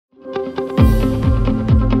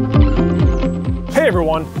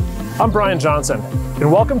everyone, I'm Brian Johnson, and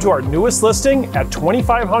welcome to our newest listing at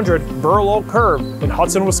 2500 Burl Oak Curve in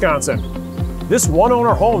Hudson, Wisconsin. This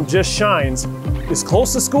one-owner home just shines, is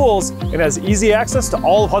close to schools, and has easy access to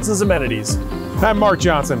all of Hudson's amenities. I'm Mark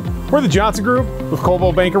Johnson. We're the Johnson Group with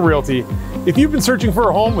Coldwell Banker Realty. If you've been searching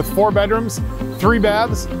for a home with 4 bedrooms, 3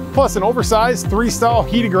 baths, plus an oversized 3-stall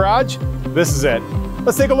heated garage, this is it.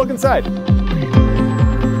 Let's take a look inside.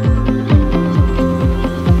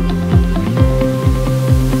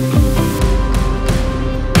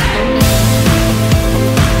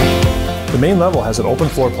 The main level has an open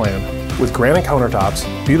floor plan with granite countertops,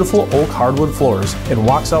 beautiful oak hardwood floors, and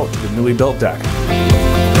walks out to the newly built deck.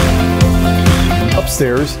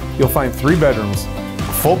 Upstairs, you'll find 3 bedrooms,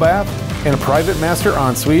 a full bath, and a private master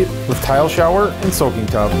ensuite with tile shower and soaking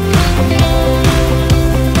tub.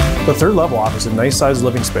 The third level offers a nice sized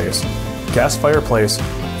living space, gas fireplace,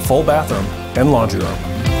 full bathroom, and laundry room.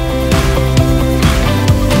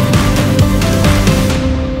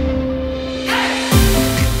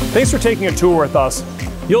 Thanks for taking a tour with us.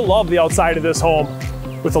 You'll love the outside of this home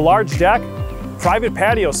with a large deck, private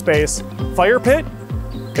patio space, fire pit,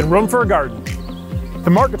 and room for a garden. The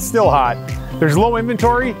market's still hot. There's low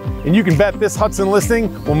inventory, and you can bet this Hudson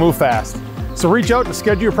listing will move fast. So reach out to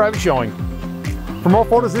schedule your private showing. For more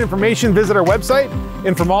photos and information, visit our website.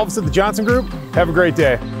 And from all of us at the Johnson Group, have a great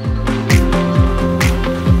day.